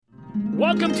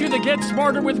Welcome to the Get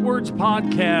Smarter with Words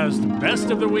podcast,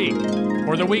 Best of the Week,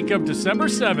 for the week of December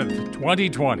 7th,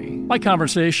 2020. My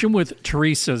conversation with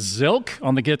Teresa Zilk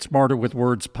on the Get Smarter with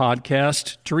Words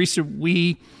podcast. Teresa,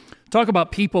 we talk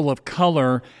about people of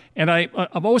color, and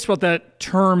I've always felt that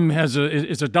term is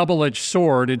a double-edged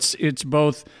sword. It's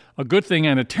both a good thing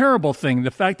and a terrible thing.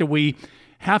 The fact that we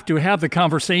have to have the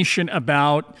conversation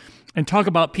about and talk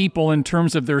about people in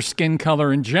terms of their skin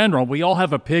color in general. We all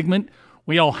have a pigment.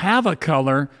 We all have a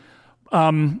color,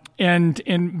 and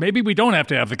maybe we don't have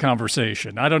to have the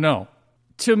conversation. I don't know.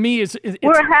 To me,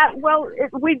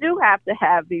 we do have to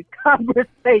have these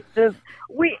conversations.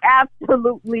 We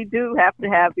absolutely do have to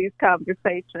have these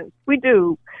conversations. We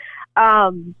do.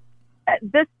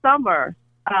 This summer,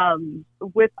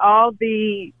 with all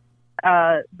the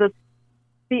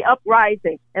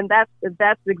uprising, and that's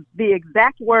the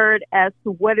exact word as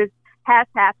to what has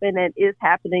happened and is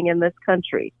happening in this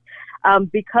country.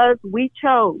 Because we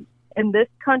chose in this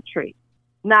country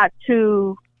not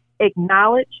to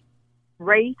acknowledge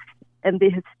race and the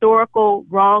historical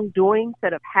wrongdoings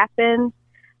that have happened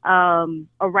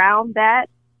around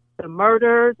that, the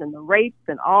murders and the rapes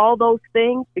and all those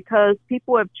things, because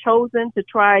people have chosen to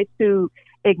try to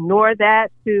ignore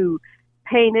that, to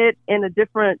paint it in a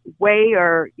different way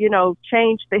or,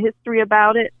 change the history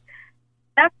about it.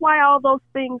 That's why all those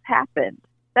things happened.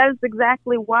 That is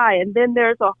exactly why. And then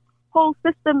there's a whole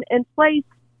system in place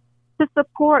to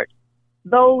support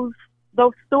those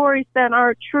stories that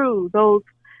aren't true,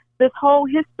 this whole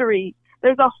history.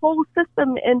 There's a whole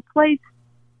system in place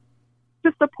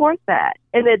to support that.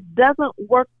 And it doesn't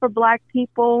work for Black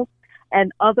people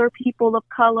and other people of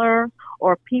color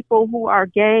or people who are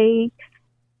gay.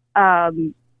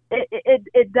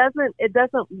 It doesn't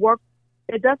work.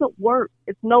 It doesn't work.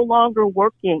 It's no longer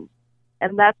working.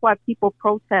 And that's why people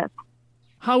protest.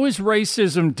 How is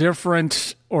racism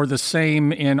different or the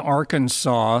same in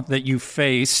Arkansas that you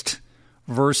faced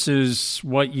versus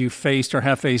what you faced or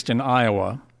have faced in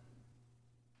Iowa?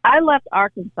 I left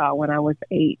Arkansas when I was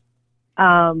 8.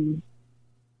 I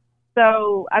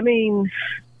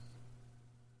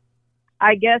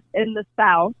guess in the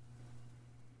South,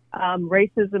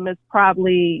 racism is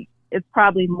probably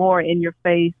more in your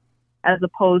face as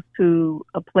opposed to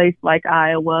a place like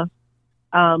Iowa,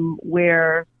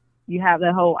 where you have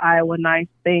that whole Iowa nice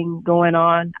thing going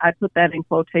on. I put that in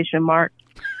quotation marks.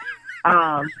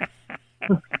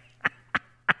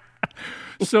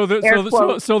 So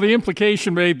the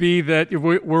implication may be that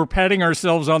we're patting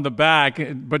ourselves on the back,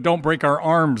 but don't break our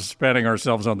arms patting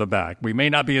ourselves on the back. We may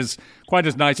not be quite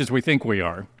as nice as we think we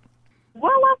are.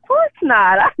 Well, of course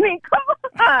not. I mean, come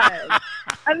on.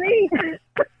 I mean,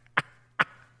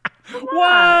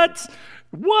 what?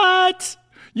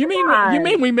 You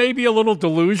mean we may be a little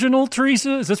delusional,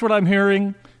 Teresa? Is this what I'm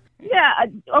hearing? Yeah.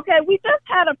 Okay. We just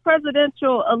had a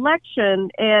presidential election,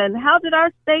 and how did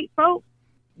our state vote?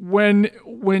 When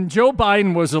Joe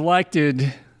Biden was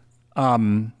elected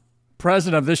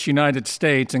president of this United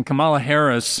States and Kamala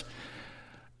Harris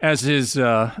as his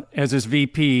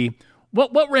VP,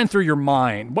 what ran through your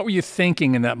mind? What were you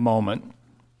thinking in that moment?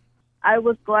 I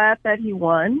was glad that he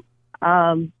won,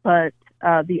 but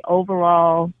the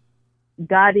overall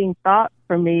guiding thought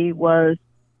for me was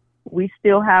we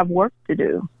still have work to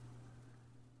do.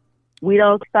 We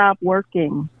don't stop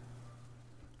working.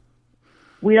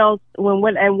 And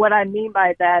what I mean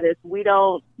by that is we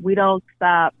don't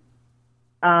stop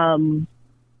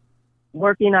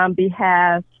working on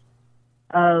behalf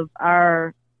of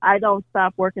I don't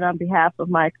stop working on behalf of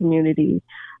my community.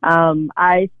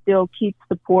 I still keep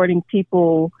supporting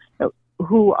people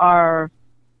who are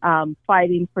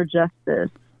fighting for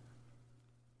justice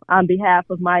on behalf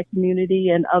of my community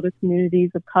and other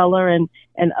communities of color and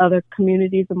other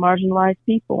communities of marginalized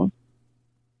people.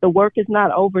 The work is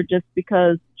not over just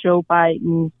because Joe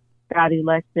Biden got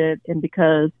elected and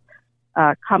because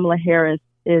Kamala Harris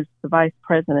is the vice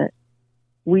president.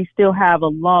 We still have a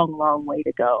long, long way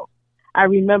to go. I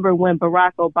remember when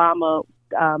Barack Obama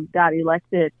got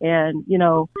elected and,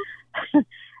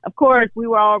 of course, we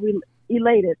were all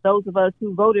elated, those of us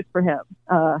who voted for him.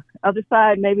 Other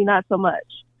side, maybe not so much.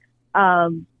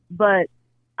 But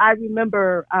I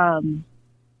remember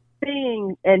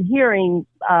seeing and hearing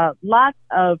lots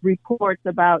of reports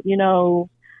about,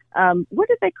 what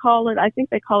did they call it? I think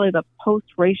they call it a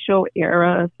post-racial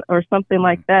era or something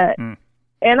like that. Mm.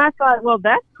 And I thought, well,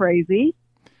 that's crazy.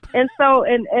 And so,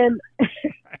 and and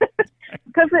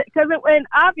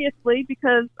obviously,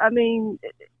 because I mean,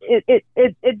 it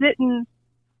didn't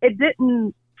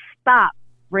stop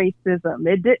racism.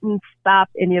 It didn't stop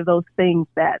any of those things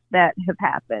that have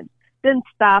happened. Didn't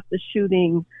stop the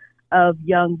shooting of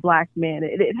young black men.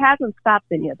 It hasn't stopped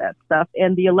any of that stuff.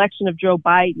 And the election of Joe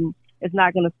Biden is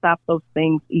not going to stop those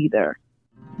things either.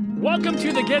 Welcome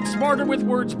to the Get Smarter with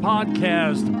Words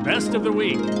podcast, Best of the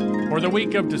Week, for the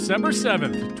week of December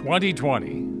 7th,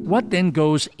 2020. What then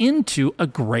goes into a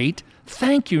great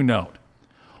thank you note?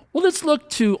 Well, let's look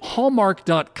to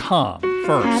Hallmark.com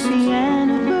first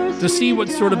to see what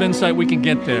sort of insight we can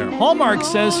get there. Hallmark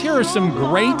says, here are some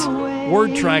great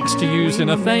word tracks to use in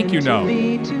a thank you note.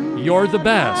 You're the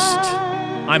best.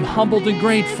 I'm humbled and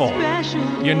grateful.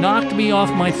 You knocked me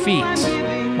off my feet.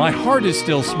 My heart is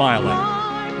still smiling.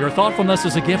 Your thoughtfulness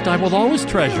is a gift I will always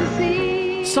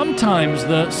treasure. Sometimes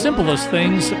the simplest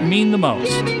things mean the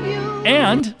most.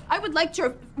 And I would like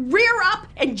to rear up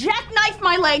and jackknife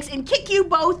my legs and kick you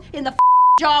both in the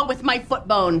jaw with my foot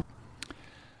bone.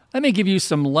 let me give you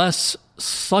some less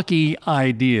sucky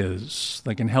ideas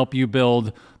that can help you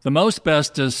build the most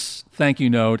bestest thank you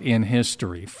note in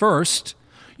history. First,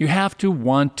 you have to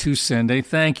want to send a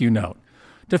thank you note,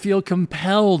 to feel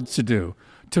compelled to do,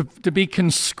 to be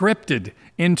conscripted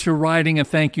into writing a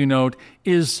thank you note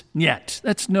is yet.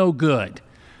 That's no good.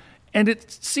 And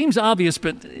it seems obvious,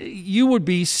 but you would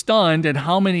be stunned at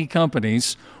how many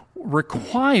companies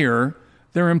require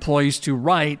their employees to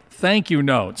write thank you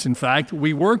notes. In fact,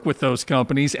 we work with those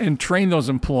companies and train those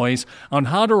employees on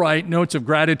how to write notes of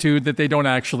gratitude that they don't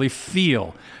actually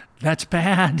feel. That's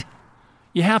bad.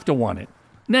 You have to want it.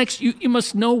 Next, you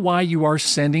must know why you are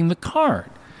sending the card.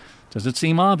 Does it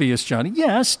seem obvious, Johnny?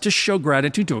 Yes, to show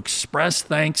gratitude, to express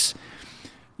thanks.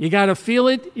 You got to feel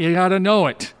it, you got to know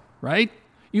it, right?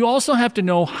 You also have to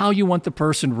know how you want the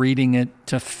person reading it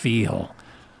to feel.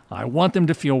 I want them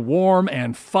to feel warm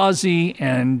and fuzzy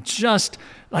and just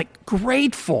like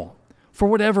grateful for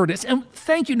whatever it is. And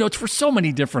thank you notes for so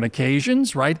many different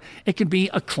occasions, right? It can be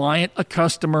a client, a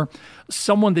customer,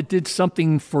 someone that did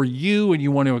something for you and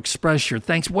you want to express your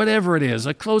thanks, whatever it is,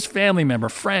 a close family member,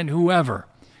 friend, whoever.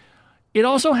 It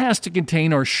also has to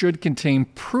contain or should contain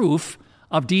proof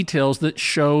of details that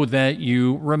show that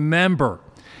you remember.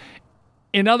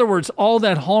 In other words, all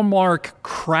that Hallmark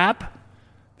crap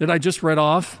that I just read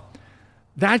off,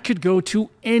 that could go to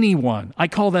anyone. I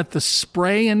call that the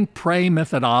spray and pray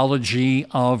methodology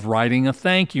of writing a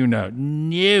thank you note.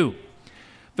 No.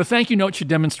 The thank you note should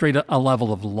demonstrate a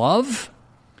level of love.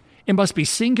 It must be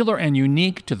singular and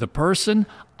unique to the person,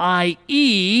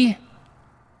 i.e.,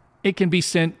 it can be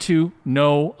sent to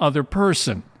no other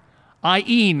person.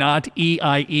 I.e., not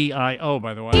E-I-E-I-O,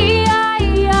 by the way.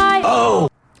 E-I-E-I-O.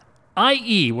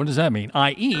 I.e., what does that mean?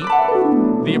 I.e.,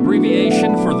 the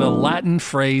abbreviation for the Latin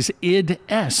phrase id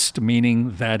est,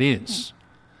 meaning that is.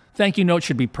 Thank you note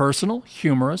should be personal,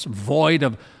 humorous, void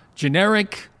of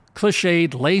generic,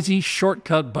 cliched, lazy,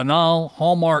 shortcut, banal,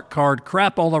 Hallmark card,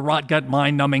 crap, all the rot gut,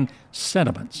 mind-numbing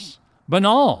sentiments.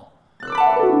 Banal.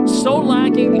 So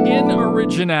lacking in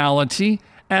originality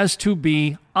as to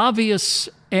be obvious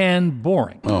and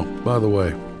boring. Oh, by the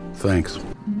way, thanks.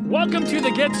 Welcome to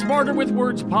the Get Smarter with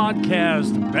Words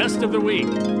podcast, Best of the Week,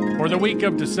 for the week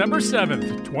of December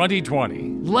 7th,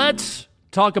 2020. Let's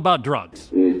talk about drugs.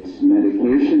 It's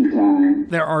medication time.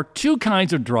 There are two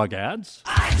kinds of drug ads.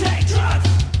 I take drugs.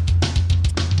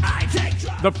 I take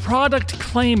drugs. The product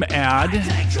claim ad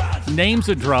names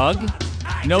a drug,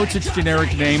 notes its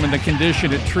generic name and the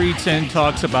condition it treats, and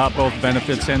talks about both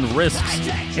benefits and risks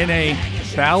in a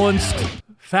balanced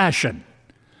fashion.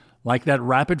 Like that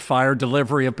rapid-fire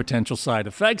delivery of potential side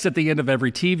effects at the end of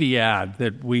every TV ad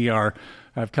that we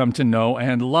have come to know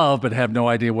and love, but have no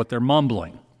idea what they're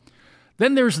mumbling.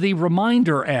 Then there's the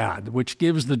reminder ad, which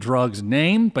gives the drug's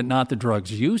name, but not the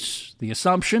drug's use. The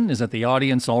assumption is that the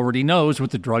audience already knows what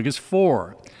the drug is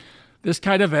for. This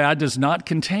kind of ad does not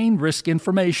contain risk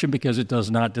information because it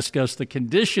does not discuss the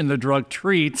condition the drug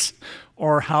treats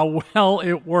or how well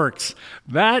it works.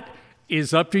 That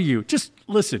is up to you. Just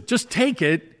listen, just take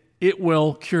it. It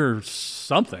will cure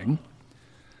something.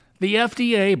 The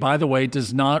FDA, by the way,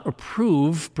 does not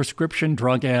approve prescription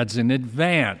drug ads in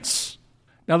advance.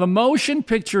 Now, the Motion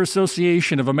Picture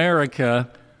Association of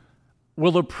America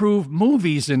will approve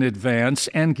movies in advance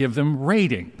and give them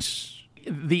ratings.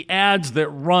 The ads that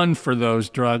run for those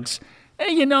drugs,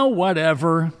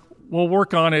 whatever. We'll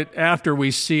work on it after we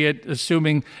see it,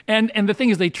 assuming, and the thing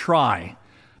is they try.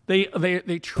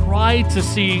 They try to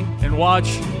see and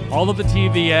watch all of the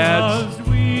TV ads. 'Cause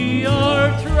we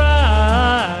are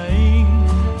trying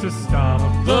to stop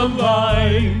the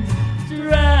line,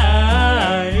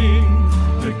 trying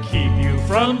to keep you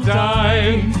from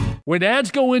dying. When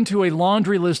ads go into a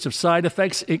laundry list of side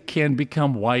effects, it can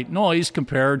become white noise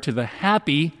compared to the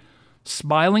happy,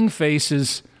 smiling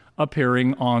faces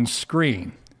appearing on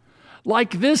screen.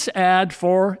 Like this ad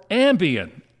for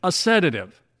Ambien, a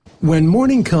sedative. When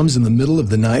morning comes in the middle of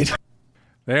the night.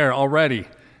 There, already.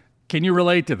 Can you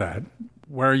relate to that?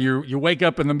 Where you wake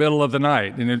up in the middle of the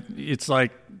night and it's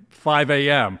like 5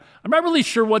 a.m. I'm not really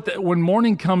sure when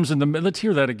morning comes in the middle. Let's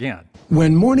hear that again.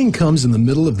 When morning comes in the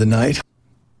middle of the night.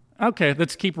 Okay,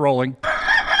 let's keep rolling.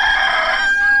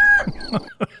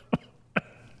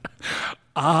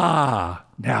 Now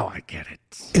I get it.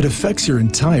 It affects your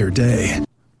entire day.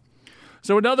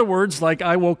 So in other words, like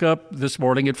I woke up this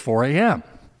morning at 4 a.m.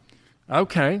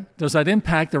 Okay, does that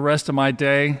impact the rest of my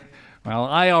day? Well,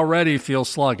 I already feel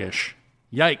sluggish.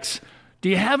 Yikes. Do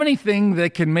you have anything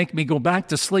that can make me go back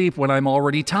to sleep when I'm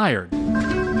already tired?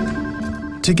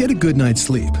 To get a good night's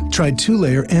sleep, try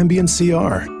 2-layer Ambien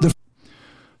CR.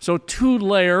 So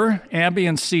 2-layer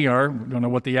Ambien CR, we don't know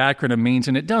what the acronym means,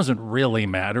 and it doesn't really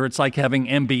matter. It's like having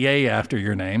MBA after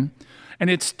your name. And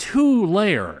it's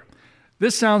 2-layer.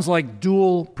 This sounds like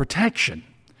dual protection.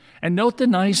 And note the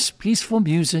nice, peaceful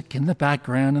music in the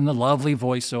background and the lovely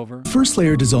voiceover. First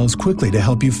layer dissolves quickly to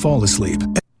help you fall asleep.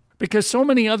 Because so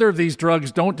many other of these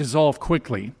drugs don't dissolve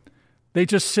quickly. They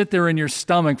just sit there in your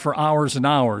stomach for hours and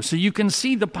hours. So you can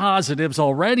see the positives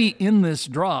already in this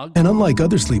drug. And unlike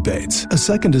other sleep aids, a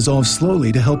second dissolves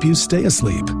slowly to help you stay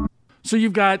asleep. So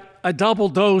you've got a double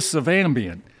dose of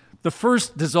Ambien. The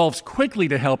first dissolves quickly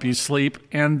to help you sleep,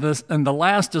 and the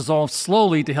last dissolves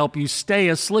slowly to help you stay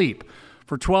asleep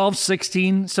for 12,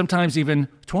 16, sometimes even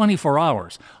 24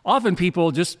 hours. Often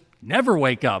people just never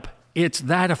wake up. It's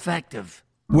that effective.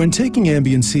 When taking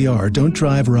Ambien CR, don't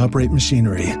drive or operate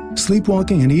machinery.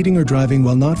 Sleepwalking and eating or driving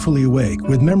while not fully awake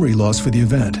with memory loss for the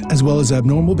event, as well as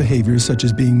abnormal behaviors such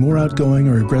as being more outgoing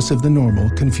or aggressive than normal,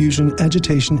 confusion,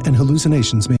 agitation, and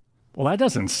hallucinations may Well, that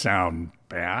doesn't sound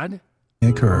bad.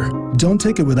 Occur. Don't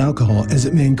take it with alcohol as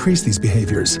it may increase these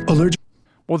behaviors.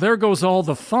 Well, there goes all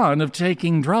the fun of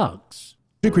taking drugs.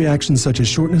 Allergic reactions such as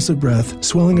shortness of breath,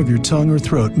 swelling of your tongue or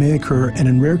throat may occur and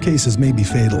in rare cases may be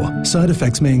fatal. Side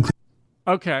effects may include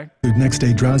next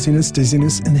day drowsiness,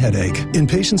 dizziness, and headache. In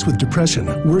patients with depression,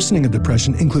 worsening of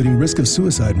depression, including risk of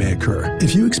suicide, may occur.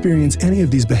 If you experience any of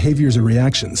these behaviors or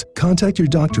reactions, contact your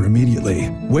doctor immediately.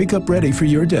 Wake up ready for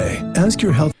your day. Ask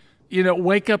your health.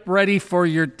 Wake up ready for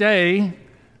your day,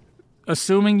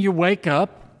 assuming you wake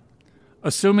up,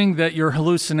 assuming that your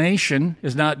hallucination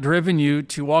has not driven you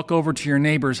to walk over to your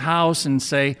neighbor's house and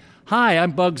say, "Hi,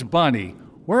 I'm Bugs Bunny.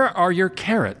 Where are your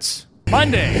carrots?"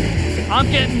 Monday, I'm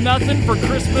getting nothing for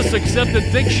Christmas except a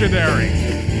dictionary.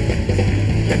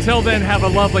 Until then, have a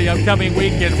lovely upcoming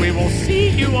weekend. We will see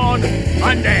you on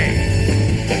Monday.